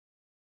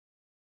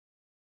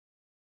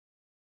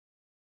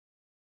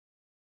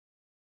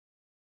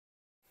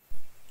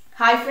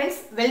Hi friends,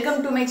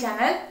 welcome to my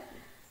channel.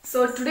 So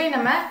today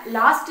நம்ம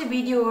last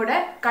video ஓட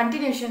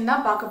continuation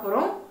தான் பார்க்க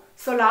போறோம்.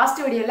 So last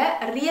videoல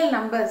real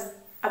numbers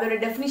அதோட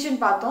definition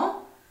பார்த்தோம்.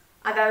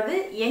 அதாவது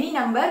any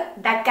number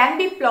that can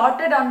be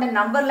plotted on the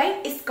number line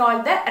is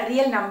called the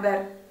real number.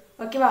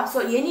 ஓகேவா? So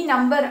any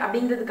number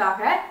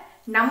அப்படிங்கிறதுக்காக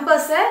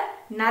numbers-ஐ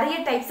நிறைய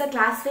types-ஐ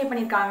classify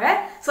பண்ணிருக்காங்க.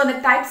 So அந்த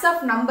types of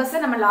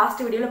numbers-ஐ நம்ம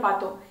last videoல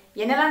பார்த்தோம்.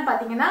 என்னெல்லாம்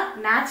பார்த்தீங்கன்னா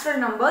natural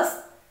numbers,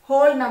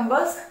 whole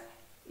numbers,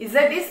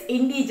 Z is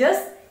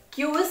integers,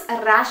 Q is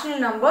rational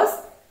numbers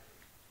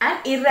and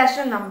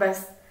irrational numbers.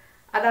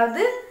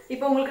 அதாவது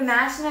இப்போ உங்களுக்கு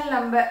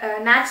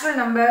natural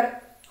number,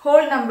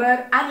 whole number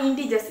and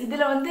integers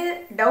இதுல வந்து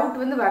டவுட்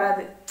வந்து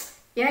வராது.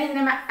 ஏன்னா இது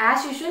நம்ம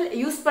as usual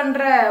யூஸ்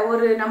பண்ற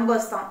ஒரு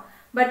numbers தான்.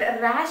 பட்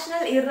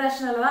rational,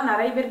 irrational தான்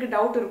நிறைய பேருக்கு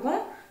டவுட்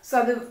இருக்கும். ஸோ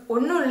அது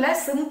ஒன்றும் இல்லை,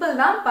 சிம்பிள்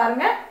தான்.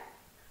 பாருங்க,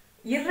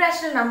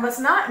 irrational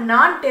numbers-னா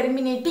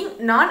non-terminating,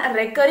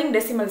 non-recurring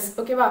decimals.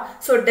 ஓகேவா?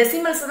 ஸோ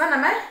டெசிமல்ஸ் தான்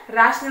நம்ம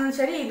ரேஷனலும்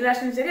சரி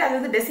irrational சரி அது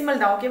வந்து டெசிமல்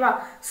தான். ஓகேவா?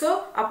 ஸோ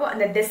அப்போ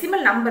அந்த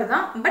டெசிமல் நம்பர்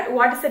தான். But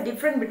what is the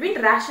difference between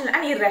rational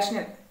and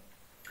irrational?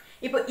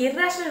 இப்போ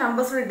irrational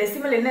நம்பர்ஸோட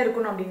டெசிமல் என்ன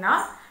இருக்கணும் அப்படின்னா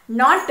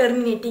நான்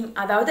டெர்மினேட்டிங்,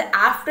 அதாவது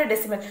ஆஃப்டர்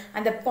டெசிமல்,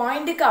 அந்த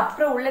பாயிண்ட்டுக்கு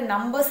அப்புறம் உள்ள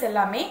நம்பர்ஸ்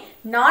எல்லாமே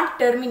நான்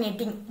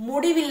டெர்மினேட்டிங்,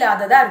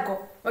 முடிவில்லாததா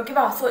இருக்கும்.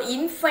 ஓகேவா? ஸோ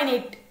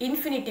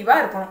இன்ஃபினிட்டிவா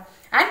இருக்கணும்.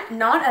 அண்ட்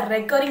நான்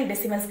ரெக்கரிங்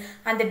டெசிமல்ஸ்,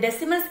 அந்த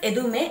டெசிமல்ஸ்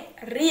எதுவுமே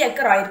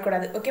ரீஅக்கர்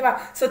ஆகிடக்கூடாது. ஓகேவா?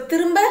 ஸோ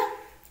திரும்ப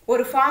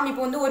ஒரு ஃபார்ம்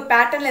இப்போ வந்து ஒரு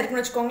பேட்டர்னில்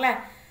இருக்குன்னு வச்சுக்கோங்களேன்.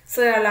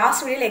 ஸோ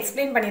லாஸ்ட் வீடியோவில்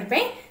எக்ஸ்பிளைன்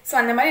பண்ணியிருப்பேன். ஸோ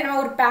அந்த மாதிரி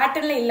நம்ம ஒரு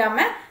பேட்டர்னில்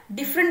இல்லாமல்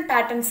டிஃப்ரெண்ட்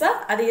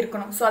பேட்டர்ன்ஸாக அது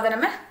இருக்கணும். ஸோ அதை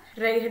நம்ம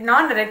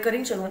நான்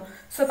ரெக்கரிங் சொல்லுவோம்.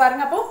 ஸோ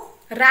பாருங்க, அப்போ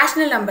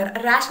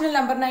ரேஷனல்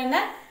நம்பர்னா என்ன?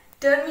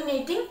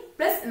 டெர்மினேட்டிங்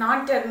பிளஸ்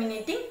நான்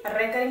டெர்மினேட்டிங்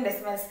ரெக்கரிங்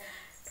டெசிமல்ஸ்.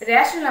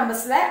 ரேஷனல்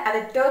நம்பர்ஸ்ல அது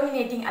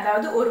டெர்மினேட்டிங்,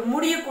 அதாவது ஒரு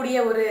முடியக்கூடிய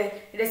ஒரு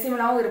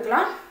டெசிமலாகவும்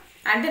இருக்கலாம்.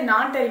 அண்ட்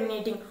நான்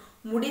டெர்மினேட்டிங்,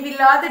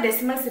 முடிவில்லாத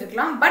டெசிமல்ஸ்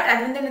இருக்கலாம். பட்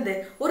அது வந்து என்னது,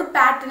 ஒரு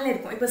பேட்டர்ன்ல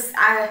இருக்கும். இப்போ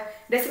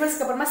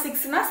டெசிமல்ஸ்க்கு அப்புறமா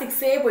 6னா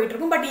 6ஏ போயிட்டு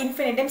இருக்கும், பட்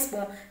இன்ஃபினிட் டைம்ஸ்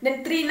போகும்.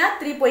 தென் 3னா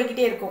 3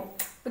 போய்கிட்டே இருக்கும்.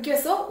 ஓகே,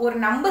 ஸோ ஒரு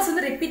நம்பர்ஸ்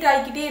வந்து ரிப்பீட்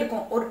ஆகிக்கிட்டே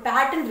இருக்கும். ஒரு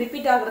பேட்டர்ன்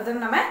ரிப்பீட் ஆகுறது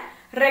நம்ம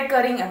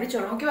ரெக்கரிங் அப்படின்னு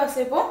சொல்லுவோம். ஓகேவா? ஸோ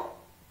இப்போ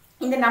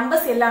இந்த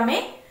நம்பர்ஸ் எல்லாமே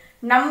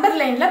நம்பர்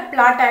லைன்ல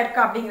பிளாட்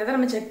ஆயிருக்கா அப்படிங்கறத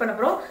நம்ம செக் பண்ண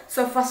போறோம். ஸோ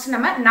ஃபர்ஸ்ட்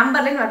நம்ம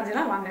நம்பர் லைன்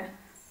வரைஞ்சலாம் வாங்க.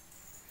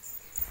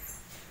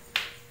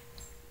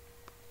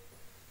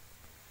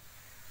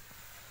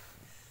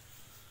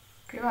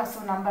 ஓகேவா? So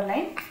number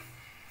line.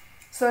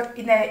 ஸோ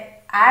இந்த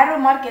ஆரோ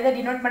மார்க் எதை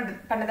டினோட்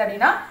பண்ணுது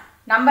அப்படின்னா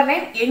நம்பர்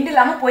லைன் எண்ட்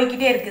இல்லாமல்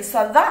போய்கிட்டே இருக்கு. ஸோ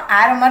அதுதான்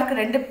ஆரோ மார்க்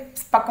ரெண்டு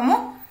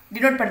பக்கமும்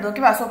டினோட் பண்ணுது.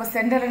 ஓகேவா? ஸோ இப்போ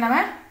சென்டரில்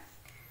நம்ம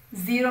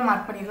 0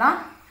 மார்க் பண்ணிடலாம்.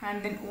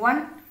 And then 1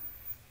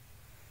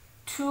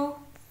 2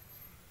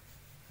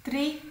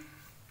 3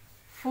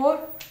 4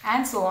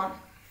 and so on.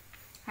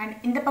 And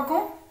இந்த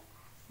பக்கம்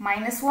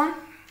 -1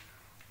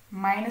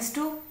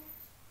 -2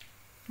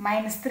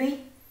 -3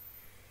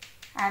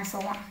 and so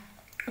on.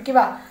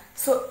 ஓகேவா?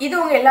 ஸோ இது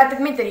உங்க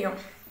எல்லாத்துக்குமே தெரியும்.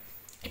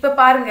 இப்போ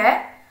பாருங்க,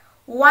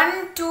 1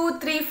 2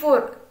 3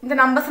 4 இந்த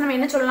நம்பர்ஸ் நம்ம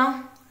என்ன சொல்லலாம்?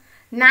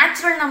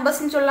 நேச்சுரல்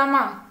நம்பர்ஸ்ன்னு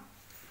சொல்லலாமா?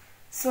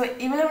 ஸோ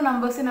இவ்வளவு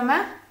நம்பர்ஸ் நம்ம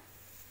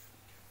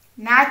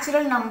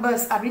நேச்சுரல்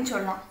நம்பர்ஸ் அப்படின்னு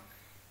சொல்லலாம்.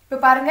 இப்போ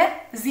பாருங்க,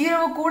 0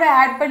 கூட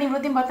ஆட் பண்ணி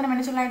இவ்வளோத்தையும் பார்த்து நம்ம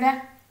என்ன சொல்லலாம்? இதை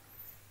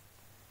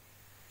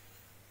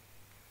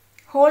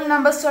ஹோல்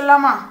நம்பர்ஸ்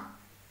சொல்லலாமா?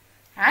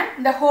 அண்ட்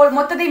இந்த ஹோல்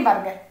மொத்தத்தையும்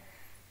பாருங்க,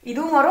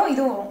 இதுவும் வரும்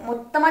இதுவும் வரும்,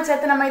 மொத்தமாக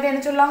சேர்த்து நம்ம இதை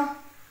என்ன சொல்லலாம்?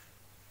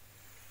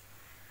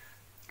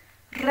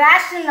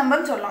 ரேஷனல்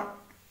நம்பர்னு சொல்லலாம்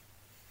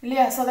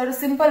இல்லையா? ஸோ அதோட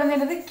சிம்பிள் வந்து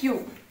என்னது? Q.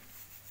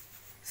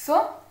 ஸோ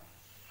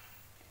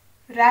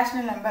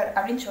ரேஷனல் நம்பர்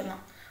அப்படின்னு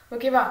சொல்லலாம்.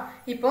 ஓகேவா?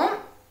 இப்போ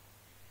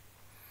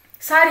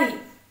சாரி,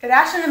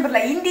 ரேஷனல்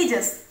நம்பர்ல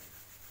இன்டிஜர்ஸ்.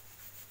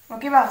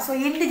 ஓகேவா? ஸோ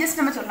இன்டிஜர்ஸ்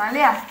நம்ம சொல்லலாம்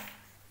இல்லையா?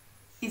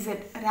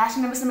 இசட்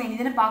ரேஷனல் நம்பர்ஸ் நம்ம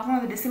இன்டிஜர்னு பார்க்கணும்,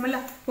 அது டெசிமல்ல.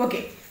 ஓகே,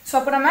 ஸோ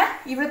அப்போ நம்ம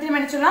இவ்வளோத்தையும்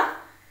என்ன சொல்லலாம்?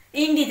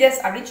 இன்டிஜர்ஸ்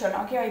அப்படின்னு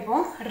சொல்லலாம். ஓகேவா? இப்போ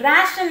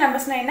ரேஷனல்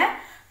நம்பர்ஸ்னா என்ன?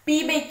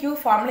 P/Q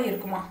ஃபார்ம்ல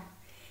இருக்குமா?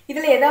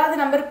 இதில் ஏதாவது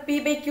நம்பர்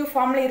P/Q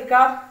ஃபார்ம்ல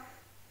இருக்கா?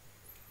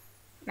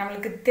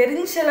 நம்மளுக்கு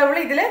தெரிஞ்ச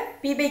அளவில் இதில்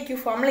P/Q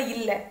ஃபார்ம்ல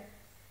இல்லை.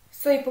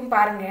 ஸோ இப்போ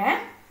பாருங்க,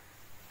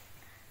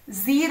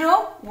 0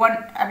 1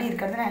 அப்படி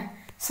இருக்கிறது.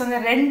 ஸோ இந்த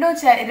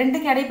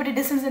ரெண்டுக்கு இடைப்பட்ட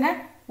டிஸ்டன்ஸ் என்ன?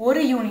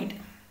 ஒரு யூனிட்.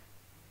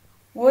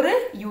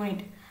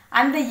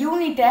 அந்த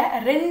யூனிட்டை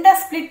ரெண்டா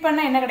ஸ்பிளிட் பண்ண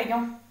என்ன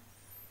கிடைக்கும்?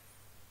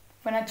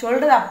 இப்போ நான்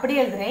சொல்றது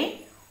அப்படியே எழுதுறேன்.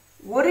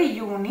 ஒரு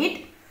யூனிட்,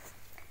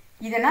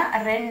 இதை நான்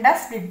ரெண்டா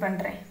ஸ்பிளிட்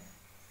பண்றேன்.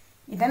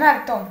 இதன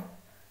அர்த்தம்.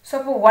 ஸோ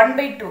இப்போ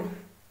 1/2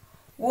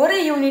 ஒரு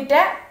யூனிட்டை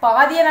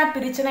பாதியை நான்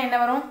பிரிச்சேன்னா என்ன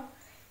வரும்?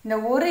 இந்த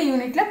ஒரு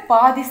யூனிட்ல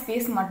பாதி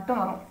ஸ்பேஸ் மட்டும்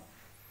வரும்.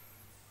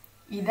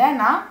 இதை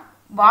நான்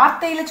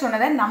வார்த்தையில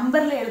சொன்னதை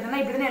நம்பர்ல எழுதுனா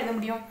இப்படி தானே எழுத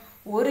முடியும்.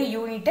 ஒரு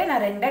யூனிட்டை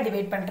நான் ரெண்டா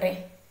டிவைட் பண்றேன்.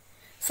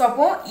 ஸோ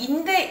அப்போ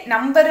இந்த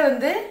நம்பர்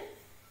வந்து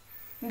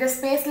இந்த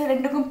ஸ்பேஸ்ல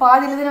ரெண்டுக்கும்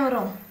பாதியில தானே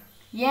வரும்.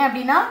 ஏன்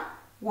அப்படின்னா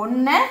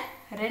 1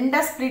 ரெண்டா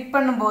ஸ்பிளிட்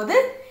பண்ணும்போது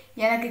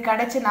எனக்கு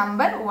கிடைச்ச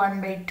நம்பர்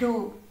 1/2.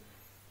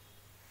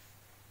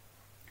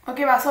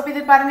 ஓகேவா? ஸோ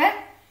இது பாருங்க,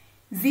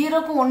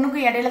 0க்கும்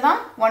 1க்கும் இடையில தான்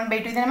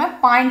 1/2. இதை நம்ம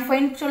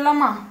 0.5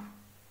 சொல்லலாமா?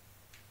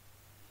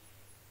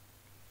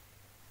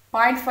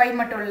 0.5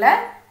 மட்டும் இல்லை,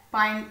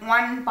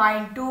 0.1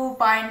 0.2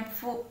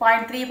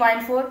 0.3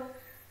 0.4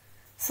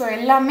 ஸோ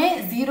எல்லாமே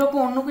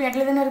 0க்கும் 1க்கும்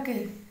இடையில தானே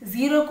இருக்குது.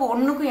 0க்கும்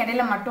 1க்கும்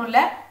இடையில மட்டும்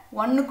இல்லை,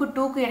 1க்கும்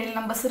 2க்கும் இடையில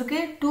நம்பர்ஸ்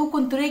இருக்குது,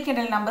 2க்கும் 3க்கும்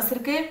இடையில நம்பர்ஸ்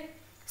இருக்குது.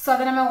 ஸோ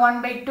அதை நம்ம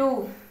 1/2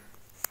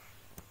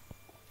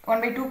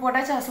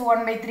 போட்டாச்சா. ஸோ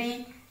 1/3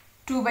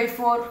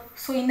 2/4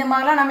 ஸோ இந்த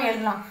மாதிரிலாம் நம்ம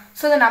எழுதலாம்.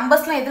 ஸோ இந்த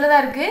நம்பர்ஸ்லாம் எதில்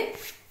தான் இருக்குது,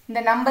 இந்த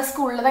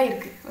நம்பர்ஸ்க்கு உள்ளே தான்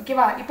இருக்குது.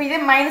 ஓகேவா. இப்போ இதே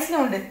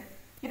மைனஸ்லேயும் உண்டு,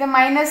 இதை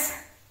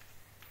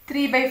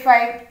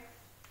 -3/5.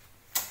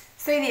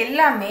 ஸோ இது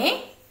எல்லாமே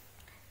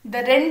இந்த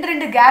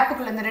ரெண்டு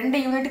கேப்புக்குள்ள, இந்த 2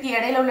 யூனிட்டுக்கு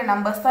இடையில உள்ள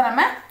நம்பர்ஸ் தான்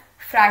நம்ம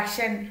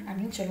ஃப்ராக்ஷன்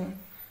அப்படின்னு சொல்லுவோம்.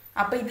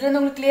 அப்போ இதுலேருந்து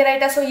உங்களுக்கு கிளியர்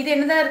ஆகிட்டா. ஸோ இது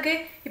என்ன தான்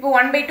இருக்குது, இப்போ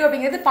 1/2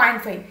 அப்படிங்கிறது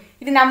 0.5.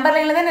 இது நம்பர்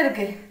லைனில் தானே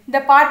இருக்குது, இந்த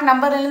பார்ட்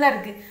நம்பர் லைனில் தான்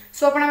இருக்குது.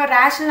 ஸோ அப்போ நம்ம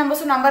ரேஷனல்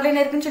நம்பர்ஸும் நம்பர்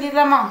லைனில் இருக்குன்னு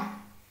சொல்லிடலாமா.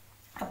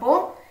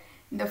 அப்போது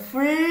இந்த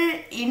ஃபுல்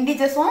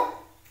இண்டிஜஸும்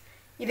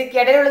இதுக்கு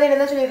இடையில உள்ளதை என்ன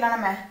தான் சொல்லிடலாம்,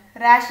 நம்ம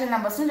ரேஷனல்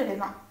நம்பர்ஸ்னு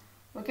சொல்லிடலாம்.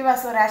 ஓகேவா.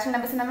 ஸோ ரேஷனல்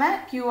நம்பர்ஸ் நம்ம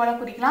க்யூவால்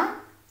குறிக்கலாம்.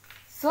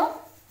 So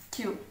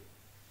Q.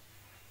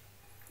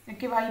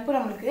 ஓகேவா. இப்போ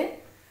நம்மளுக்கு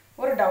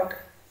ஒரு டவுட்,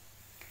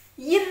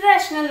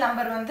 இர்ரேஷனல்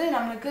நம்பர் வந்து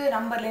நம்மளுக்கு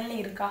நம்பர்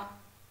லைனில் இருக்கா?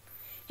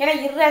 ஏன்னா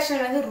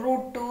இர்ரேஷனல் வந்து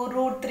 √2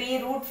 √3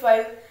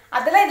 √5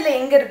 அதெல்லாம் இதில்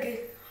எங்கே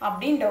இருக்குது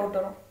அப்படின்னு டவுட்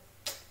வரும்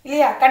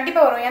இல்லையா.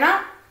 கண்டிப்பாக வரும். ஏன்னா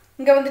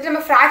இங்கே வந்துட்டு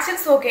நம்ம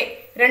ஃப்ராக்ஷன்ஸ் ஓகே,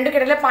 2க்கு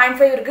இடையில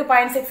 0.5 இருக்குது,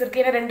 0.6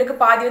 இருக்குது. ஏன்னா 2க்கு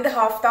பாதி வந்து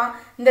 ½ தான்,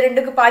 இந்த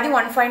 2க்கு பாதி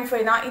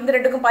 1.5 தான், இந்த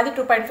 2க்கும் பாதி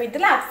 2.5.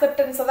 இதெல்லாம்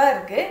அக்செப்டன்ஸாக தான்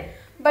இருக்குது.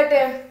 பட்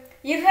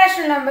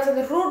இர்ரேஷனல் நம்பர்ஸ்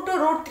வந்து √2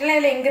 √3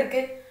 இதில் எங்கே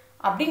இருக்குது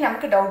அப்படின்னு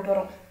நமக்கு டவுட்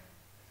வரும்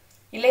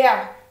இல்லையா.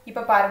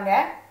 இப்போ பாருங்க,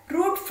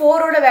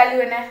 √4ஓட வேல்யூ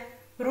என்ன,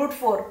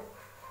 √4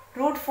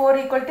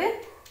 √4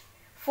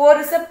 4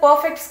 is a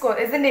perfect score,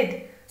 isn't it?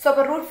 So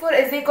அப்போ √4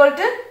 is equal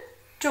to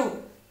 2.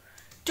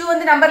 2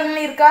 வந்து நம்பர்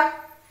லைனில் இருக்கா,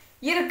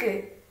 இருக்கு.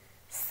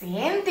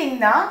 சேம் திங்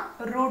தான்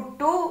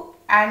 √2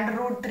 and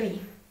 √3.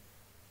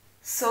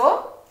 ஸோ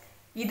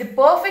இது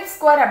பர்ஃபெக்ட்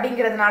ஸ்கொயர்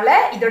அப்படிங்கிறதுனால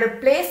இதோட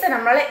பிளேஸை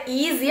நம்மளால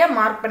ஈஸியாக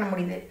மார்க் பண்ண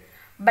முடியுது.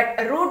 பட்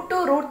 √2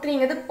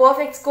 √3ங்கிறது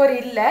பர்ஃபெக்ட் ஸ்கொயர்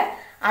இல்லை,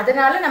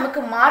 அதனால நமக்கு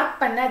மார்க்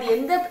பண்ண அது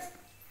எந்த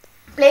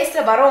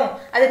பிளேஸில் வரும்,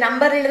 அது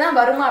நம்பரில் தான்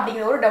வருமா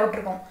அப்படிங்கிற ஒரு டவுட்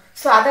இருக்கும்.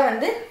 ஸோ அதை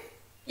வந்து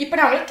இப்போ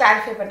நான் உங்களுக்கு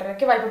கிளாரிஃபை பண்ணுறேன்.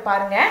 ஓகேவா. இப்போ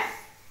பாருங்கள்,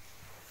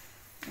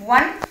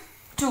 1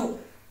 2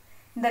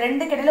 இந்த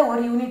 2க்கு இடையில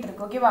ஒரு யூனிட்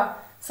இருக்குது. ஓகேவா.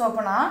 ஸோ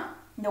அப்போ நான்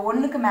இந்த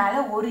 1க்கு மேலே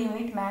ஒரு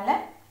யூனிட் மேலே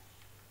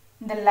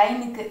இந்த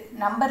லைனுக்கு,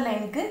 நம்பர்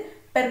லைனுக்கு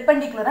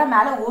பெர்பெண்டிகுலராக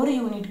மேலே ஒரு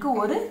யூனிட்க்கு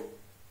ஒரு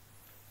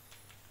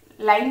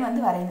லைன்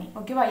வந்து வரையணும்.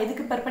 ஓகேவா.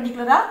 எதுக்கு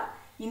பெர்பெண்டிகுலராக,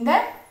 இந்த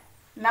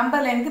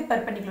நம்பர் லைனுக்கு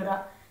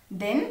பெர்பெண்டிகுலராக.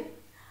 தென்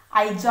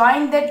I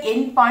join that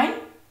end point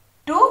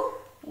to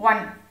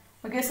 1.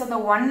 Okay. So அந்த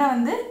 1ஐ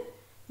வந்து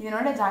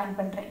இதனோட ஜாயின்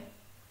பண்ணுறேன்.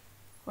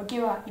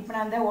 ஓகேவா. இப்போ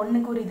நான் அந்த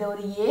 1க்கு இதை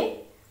ஒரு A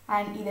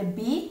அண்ட் இதை B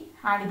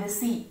அண்ட் இதை C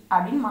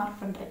அப்படின்னு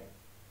மார்க் பண்ணுறேன்.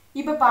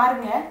 இப்போ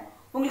பாருங்கள்,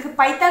 உங்களுக்கு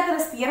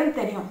பைத்தாகரஸ் தியரம்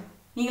தெரியும்,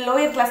 நீங்கள்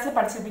லோயர் கிளாஸில்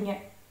படிச்சிருப்பீங்க.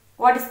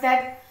 What is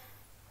that?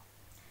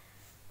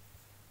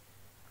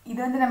 இது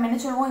வந்து நம்ம என்ன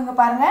சொல்லுவோம், இங்கே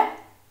பாருங்கள்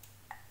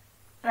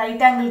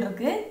ரைட் ஆங்கிள்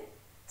இருக்குது.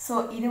 ஸோ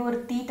இது ஒரு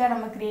தீட்டா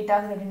நம்ம கிரியேட்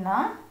ஆகுது அப்படின்னா,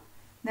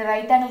 இந்த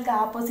ரைட் ஆங்கிளுக்கு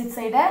ஆப்போசிட்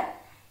சைடை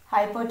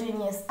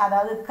ஹைப்போடெனியஸ்,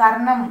 அதாவது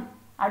கர்ணம்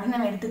அப்படின்னு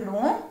நம்ம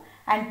எடுத்துக்கிடுவோம்.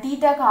 அண்ட்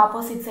தீட்டாக்கு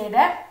ஆப்போசிட்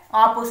சைடை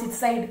ஆப்போசிட்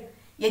சைடு,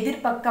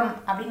 எதிர்பக்கம்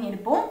அப்படின்னு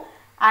எடுப்போம்.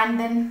 அண்ட்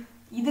தென்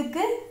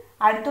இதுக்கு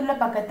அடுத்துள்ள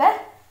பக்கத்தை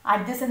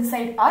அட்ஜசன்ட்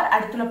சைடு ஆர்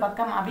அடுத்துள்ள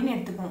பக்கம் அப்படின்னு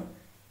எடுத்துக்கணும்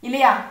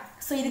இல்லையா.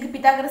 ஸோ இதுக்கு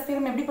பித்தாகரஸ்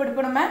தியரம் எப்படி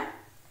கொடுப்போம், நம்ம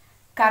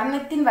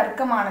கர்ணத்தின்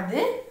வர்க்கமானது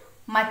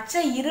மற்ற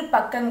இரு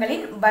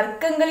பக்கங்களின்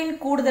வர்க்கங்களின்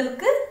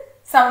கூடுதலுக்கு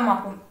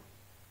சமமாகும்.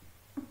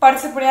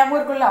 படிச்சு புரியாம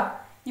இருக்குல்ல.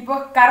 இப்போ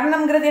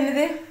கர்ணம்ங்கிறது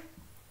என்னது,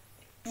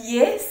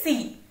 AC.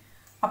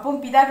 அப்போ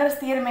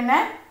பித்தாகரஸ் தியரம் என்ன,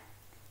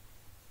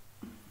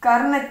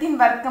 கர்ணத்தின்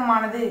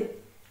வர்க்கமானது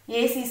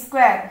AC²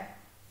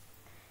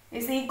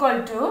 is equal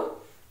to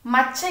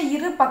மற்ற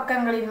இரு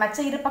பக்கங்கள்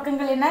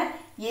என்ன,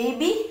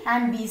 AB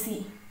and BC,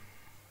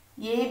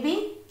 AB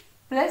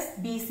plus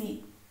BC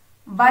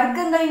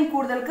வர்க்கங்களின்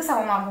கூடுதலுக்கு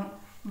சமமாகும்.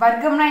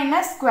 வர்க்கம்னா என்ன,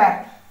 ஸ்கொயர்.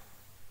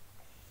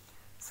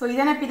 ஸோ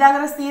இதான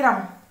பித்தாகரஸ்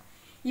தியரம்.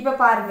 இப்போ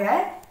பாருங்க,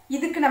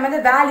 இதுக்கு நம்ம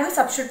இந்த வேல்யூ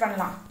சப்ஸ்டிட்யூட்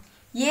பண்ணலாம்.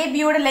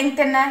 ஏபியோட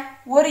லெங்த் என்ன,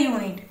 ஒரு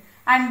யூனிட்,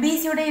 அண்ட்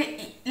பிசியோட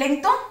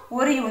லெங்த்தும்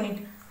ஒரு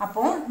யூனிட்.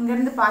 அப்போ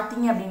இங்கிருந்து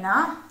பார்த்தீங்க அப்படின்னா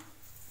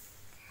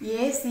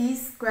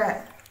AC²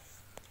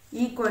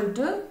 ஈக்குவல்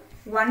டு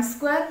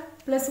 1²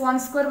 +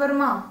 1²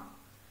 வருமா.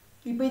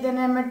 இப்போ இதை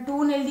நம்ம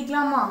 2ன்னு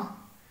எழுதிக்கலாமா.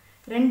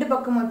 ரெண்டு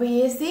பக்கமும் இப்போ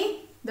AC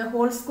the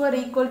whole square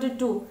equal to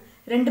 2.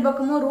 ரெண்டு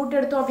பக்கமும் ரூட்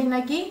எடுத்தோம்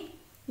அப்படின்னாக்கி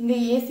இங்கே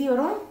AC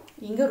வரும்,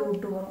 இங்கே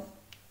 √2 வரும்,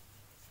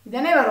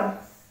 இதானே வரும்.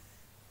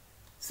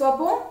 ஸோ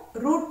அப்போ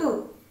 √2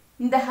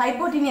 இந்த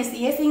ஹைப்போடெனியஸ்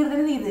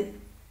ஏசிங்கிறது இது.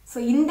 ஸோ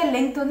இந்த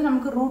லெங்த் வந்து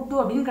நமக்கு √2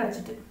 அப்படின்னு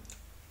கிடச்சிட்டு.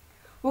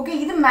 ஓகே,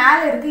 இது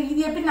மேலே இருக்குது.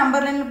 இது எப்படி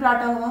நம்பர் லைனில்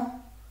பிளாட் ஆகும்?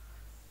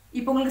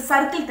 இப்போ உங்களுக்கு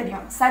சர்க்கிள்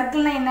தெரியும்.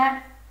 சர்க்கிள்னா என்ன,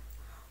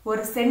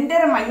 ஒரு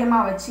சென்டரை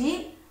மையமாக வச்சு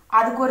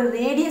அதுக்கு ஒரு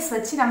ரேடியஸ்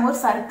வச்சு நம்ம ஒரு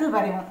சர்க்கிள்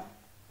வரைவோம்.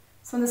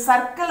 ஸோ இந்த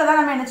சர்க்கிளில் தான்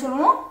நம்ம என்ன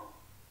சொல்லுவோம்,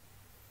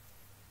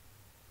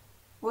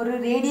 ஒரு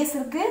ரேடியஸ்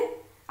இருக்குது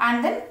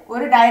அண்ட் தென்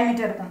ஒரு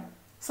டயமீட்டர் இருக்கும்.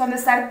 ஸோ அந்த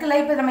சர்க்கிளை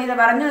இப்போ நம்ம இதை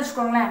வரைஞ்சு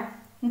வச்சுக்கோங்களேன்.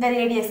 இந்த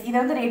ரேடியஸ், இதை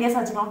வந்து ரேடியஸ்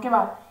வச்சுக்கலாம்.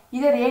 ஓகேவா.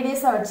 இதை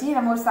ரேடியஸாக வச்சு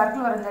நம்ம ஒரு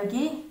சர்க்கிள்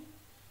வரைஞ்சாக்கி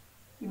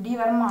இப்படி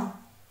வருமா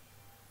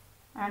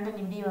அண்ட்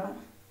தென் இப்படி வரும்.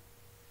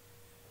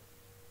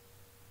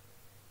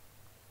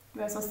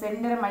 ஸோ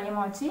சென்டரை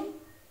மையமாக வச்சு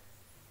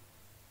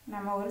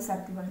நம்ம ஒரு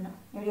சர்க்கிள் வரைஞ்சோம்.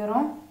 எப்படி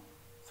வரும்?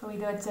 ஸோ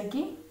இதை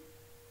வச்சாக்கி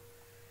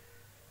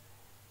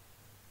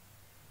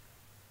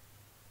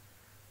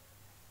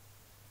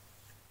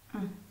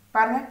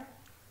பாருங்கள்,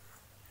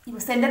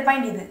 இப்போ சென்டர்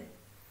பாயிண்ட் இது.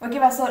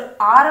 ஓகேவா? ஸோ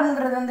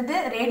ஆரம்ங்கிறது வந்துட்டு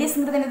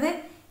ரேடியஸ்ங்கிறது என்னது,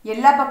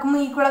 எல்லா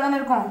பக்கமும் ஈக்குவலாக தானே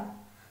இருக்கும்.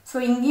 ஸோ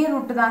இங்கேயும்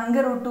ரூட்டு தான்,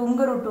 அங்கே ரூட்டு,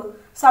 இங்கே ரூட்டு.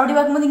 ஸோ அப்படி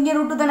பார்க்கும்போது இங்கே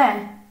ரூட்டு தானே.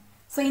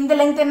 ஸோ இந்த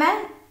லென்த் என்ன,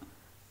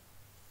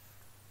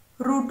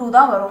 √2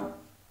 தான் வரும்.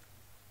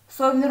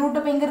 ஸோ இந்த ரூட்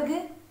இப்போ எங்கே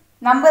இருக்குது,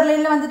 நம்பர்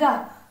லைனில் வந்துட்டா.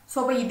 ஸோ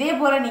இப்போ இதே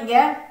போல்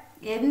நீங்கள்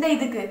எந்த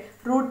இதுக்கு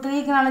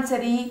 √3க்குனாலும்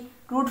சரி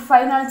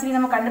 √5னாலும் சரி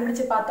நம்ம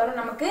கண்டுபிடிச்சு பார்த்தாலும்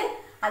நமக்கு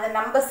அந்த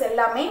நம்பர்ஸ்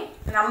எல்லாமே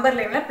நம்பர்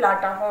லைனில்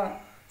பிளாட் ஆகும்.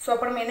 ஸோ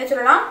அப்போ நம்ம என்ன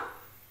சொல்லலாம்,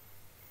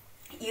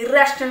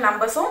 இர்ரேஷனல்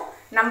நம்பர்ஸும்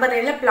நம்பர்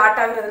லைனில் பிளாட்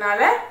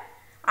ஆகுறதுனால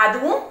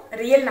அதுவும்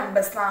ரியல்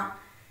நம்பர்ஸ் தான்.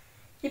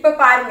 இப்போ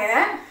பாருங்க,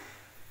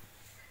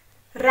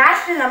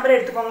 ரேஷனல் நம்பர்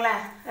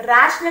எடுத்துக்கோங்களேன்.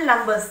 ரேஷனல்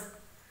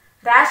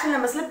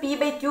நம்பர்ஸில்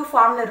p/q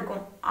ஃபார்மில்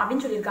இருக்கும்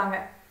அப்படின்னு சொல்லியிருக்காங்க.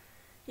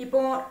 இப்போ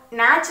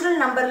நேச்சுரல்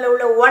நம்பரில்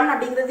உள்ள 1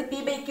 அப்படிங்கிறது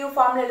p/q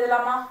ஃபார்மில்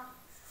எழுதலாமா?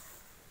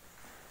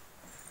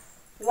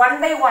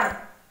 1/1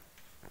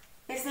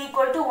 is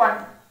equal to 1,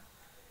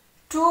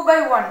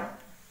 2/1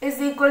 is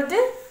equal to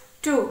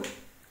 2,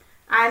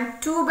 and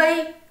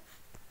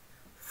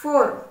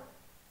 2/4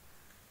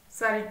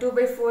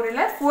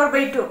 இல்லை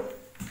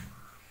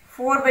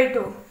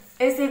 4/2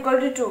 is equal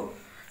to 2.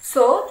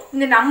 ஸோ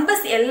இந்த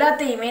நம்பர்ஸ்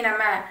எல்லாத்தையுமே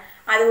நம்ம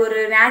அது ஒரு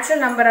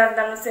நேச்சுரல் நம்பராக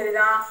இருந்தாலும்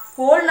சரிதான்,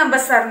 ஹோல்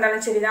நம்பர்ஸாக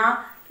இருந்தாலும் சரிதான்,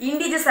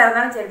 இன்டிஜர்ஸாக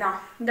இருந்தாலும் சரிதான்,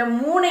 இந்த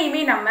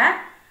மூணையுமே நம்ம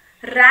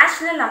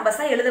ரேஷனல்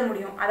நம்பர்ஸாக எழுத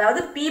முடியும். அதாவது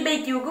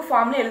p/qக்கு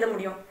ஃபார்மில் எழுத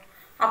முடியும்.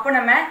 அப்போ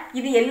நம்ம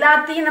இது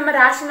எல்லாத்தையும் நம்ம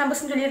ரேஷனல்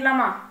நம்பர்ஸ்னு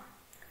சொல்லிடலாமா?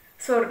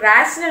 ஸோ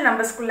ரேஷனல்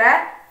நம்பர்ஸ்குள்ள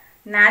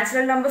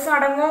நேச்சுரல் நம்பர்ஸும்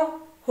அடங்கும்,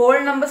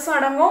 ஹோல் நம்பர்ஸும்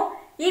அடங்கும்,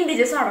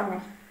 இன்டிஜர்ஸும்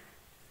அடங்கும்.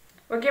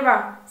 ஓகேவா?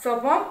 ஸோ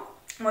அப்போ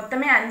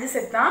மொத்தமே 5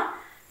 செட் தான்.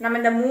 நம்ம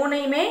இந்த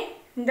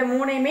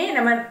மூணையுமே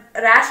நம்ம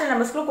ரேஷனல்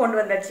நம்பர்ஸ்குள்ள கொண்டு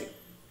வந்தாச்சு.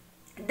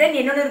 தென்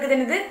இன்னொன்று இருக்குது,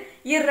 என்னது,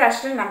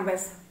 இர்ரேஷனல்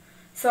நம்பர்ஸ்.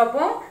 ஸோ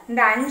அப்போ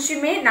இந்த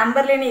 5மே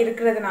நம்பர் லைன்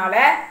இருக்கிறதுனால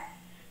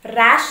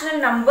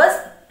rational numbers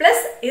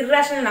plus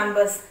irrational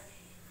numbers,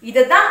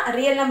 இதை தான்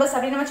ரியல் நம்பர்ஸ்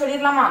அப்படின்னு நம்ம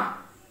சொல்லிடலாமா?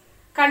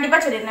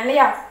 கண்டிப்பாக சொல்லிடலாம்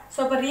இல்லையா? ஸோ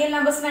அப்போ ரியல்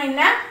நம்பர்ஸ்னால்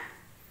என்ன?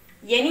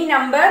 Any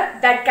number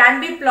that can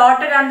be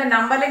blotted on the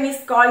number line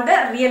is called the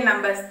real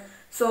numbers.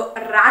 So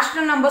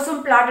rational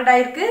நம்பர்ஸும் blotted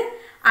ஆயிருக்கு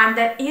and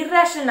then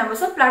irrational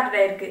numbers are plotted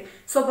ஆயிருக்கு.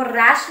 So for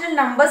rational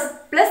numbers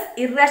plus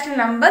irrational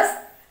numbers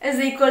is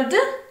equal to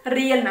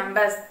real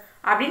numbers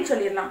அப்படின்னு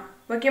சொல்லிடலாம்.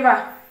 ஓகேவா?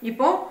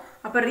 இப்போ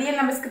அப்போ real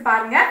நம்பர்ஸ்க்கு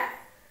பாருங்க,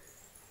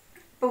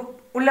 இப்போ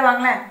உள்ள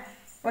வாங்களேன்,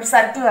 ஒரு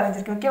சர்க்கிள்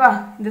வரைஞ்சிருக்கு. ஓகேவா?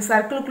 இந்த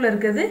சர்க்கிளுக்குள்ள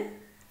இருக்கிறது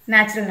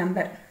நேச்சுரல்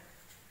நம்பர்.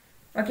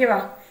 ஓகேவா?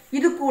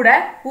 இது கூட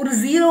ஒரு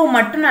 0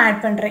 மட்டும் நான்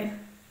ஆட் பண்றேன்.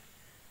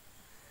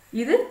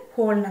 இது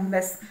ஹோல்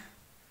நம்பர்ஸ்.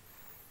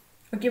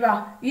 ஓகேவா?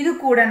 இது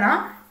கூட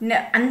நான்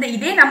அந்த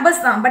இதே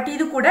நம்பர்ஸ் தான், பட்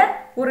இது கூட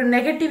ஒரு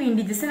நெகட்டிவ்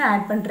இன்டிஜர்ஸ் நான்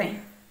ஆட் பண்றேன்.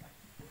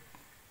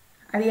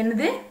 அது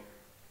என்னது?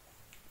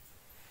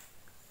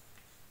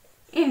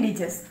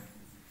 இன்டிஜர்ஸ்.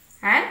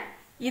 அண்ட்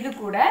இது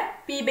கூட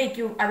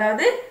p/q,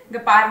 அதாவது இங்க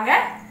பாருங்க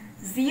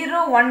 0,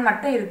 1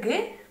 மட்டும் இருக்கு,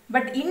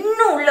 பட்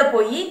இன்னும் உள்ள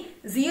போய்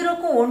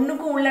 0க்கும்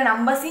 1க்கும் உள்ள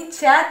நம்பர்ஸையும்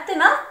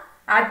சேர்த்து நான்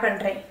ஆட்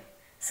பண்றேன்.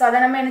 ஸோ அதை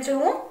நம்ம என்ன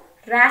சொல்லுவோம்?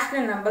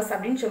 ரேஷனல் நம்பர்ஸ்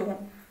அப்படின்னு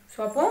சொல்லுவோம். ஸோ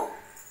அப்போ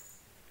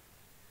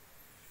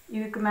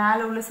இதுக்கு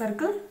மேலே உள்ள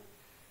சர்க்கிள்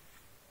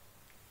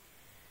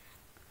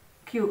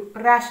Q,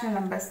 ரேஷனல்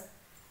நம்பர்ஸ்.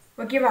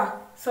 ஓகேவா?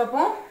 ஸோ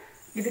அப்போ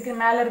இதுக்கு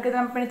மேலே இருக்கிறது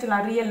நம்ம பண்ணி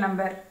சொல்லலாம் ரியல்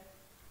நம்பர்.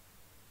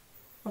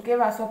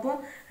 ஓகேவா? ஸோ அப்போ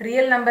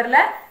ரியல்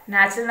நம்பரில்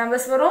நேச்சுரல்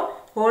நம்பர்ஸ் வரும்,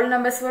 ஹோல்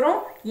நம்பர்ஸ் வரும்,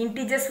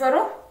 இன்டிஜர்ஸ்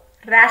வரும்,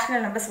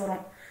 ரேஷனல் நம்பர்ஸ்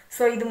வரும்.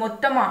 ஸோ இது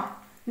மொத்தமாக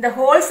இந்த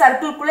ஹோல்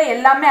சர்க்கிள்குள்ளே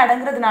எல்லாமே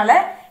அடங்குறதுனால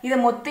இதை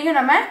மொத்தையும்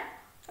நம்ம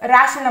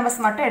ரேஷனல்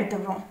நம்பர்ஸ் மட்டும்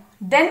எடுத்துக்கிறோம்.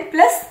 தென்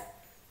ப்ளஸ்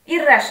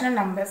இர்ரேஷனல்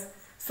நம்பர்ஸ்.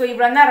 ஸோ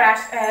இவ்வளோ தான்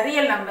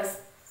ரியல் நம்பர்ஸ்.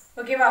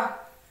 ஓகேவா?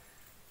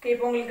 ஓகே,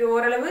 இப்போ உங்களுக்கு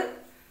ஓரளவு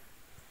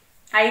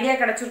ஐடியா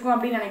கிடச்சிருக்கும்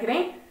அப்படின்னு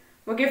நினைக்கிறேன்.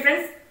 ஓகே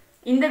ஃப்ரெண்ட்ஸ்,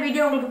 இந்த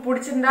வீடியோ உங்களுக்கு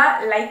பிடிச்சிருந்தா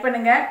லைக்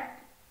பண்ணுங்கள்.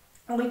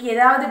 உங்களுக்கு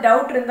ஏதாவது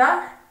டவுட் இருந்தால்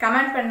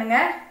கமெண்ட்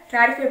பண்ணுங்கள்,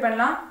 கிளாரிஃபை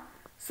பண்ணலாம்.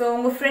 ஸோ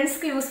உங்கள்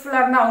ஃப்ரெண்ட்ஸ்க்கு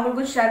யூஸ்ஃபுல்லாக இருந்தால்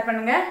அவங்களுக்கும் ஷேர்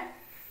பண்ணுங்கள்.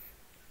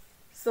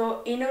 ஸோ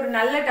இன்னொரு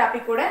நல்ல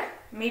டாபிக் கூட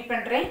மீட்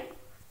பண்ணுறேன்.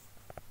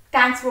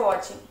 தேங்க்ஸ் ஃபார்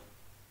வாட்சிங்.